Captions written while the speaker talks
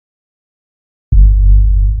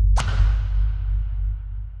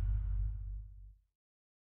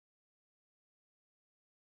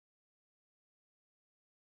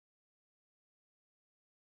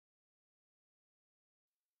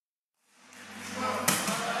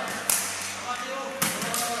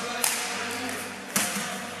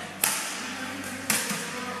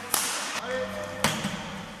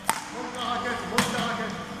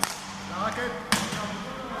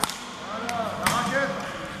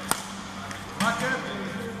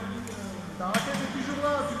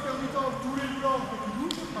fois, tu perds du temps tous les plans que tu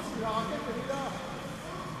bouges parce que la raquette elle est là.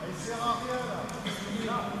 Elle sert à rien là.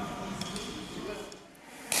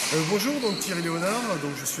 Bonjour, donc Thierry Léonard,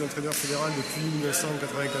 donc je suis entraîneur fédéral depuis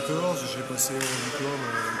 1994. J'ai passé mon diplôme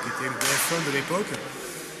qui était le BF1 de l'époque,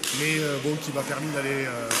 mais bon, qui m'a permis d'aller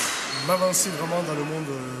m'avancer vraiment dans le monde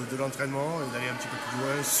de l'entraînement et d'aller un petit peu plus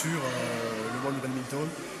loin sur le monde du badminton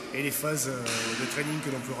et les phases de training que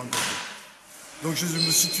l'on peut rencontrer. Donc je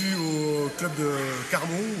me situe au club de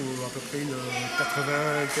Carmont, à peu près 80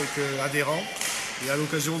 quelques adhérents. Et à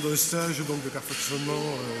l'occasion d'un stage donc, de perfectionnement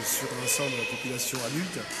sur l'ensemble de la population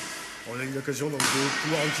adulte, on a eu l'occasion de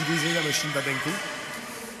pouvoir utiliser la machine Badenko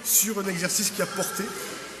sur un exercice qui a porté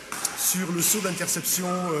sur le saut d'interception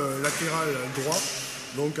latéral droit,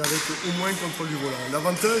 donc avec au moins contrôle du volant.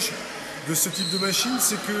 L'avantage de ce type de machine,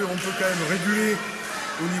 c'est qu'on peut quand même réguler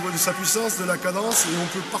au niveau de sa puissance, de la cadence, et on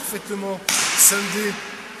peut parfaitement scinder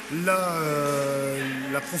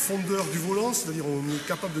la profondeur du volant, c'est-à-dire on est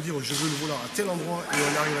capable de dire je veux le volant à tel endroit et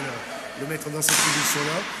on arrive à le mettre dans cette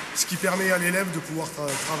position-là, ce qui permet à l'élève de pouvoir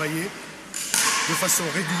travailler de façon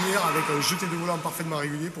régulière avec un jeté de volant parfaitement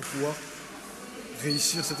régulier pour pouvoir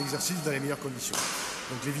réussir cet exercice dans les meilleures conditions.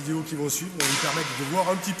 Donc les vidéos qui vont suivre vont nous permettre de voir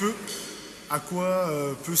un petit peu à quoi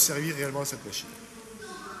peut servir réellement cette machine.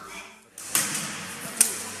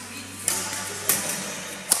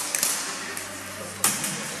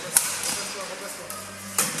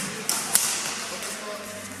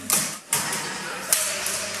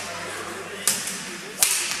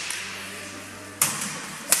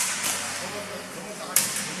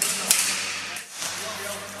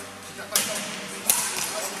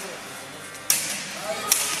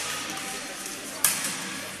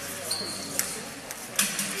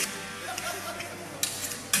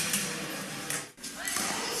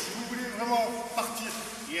 Partir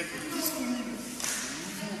et être disponible au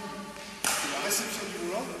niveau de la réception du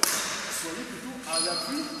volant, soyez plutôt à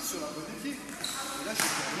l'appui sur la botte des pieds. Et là, je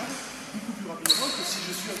peux aller beaucoup plus rapidement que si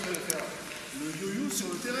je suis en train de faire le yo-yo sur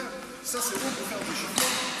le terrain. Ça, c'est bon pour faire des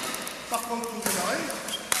changements. Par contre, pour démarrer,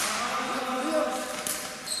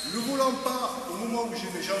 le volant part au moment où j'ai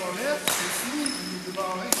mes jambes en l'air, c'est fini, il ne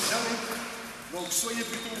démarrerai jamais. Donc, soyez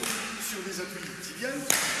plutôt sur des appuis tibiales,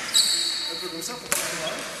 un peu comme ça pour faire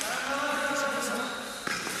démarrer.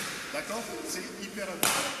 D'accord? C'est hyper important.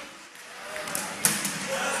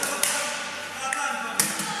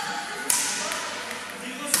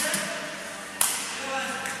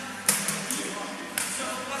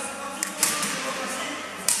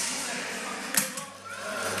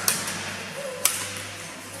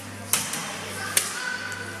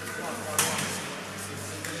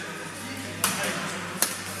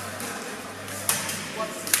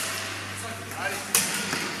 Allez.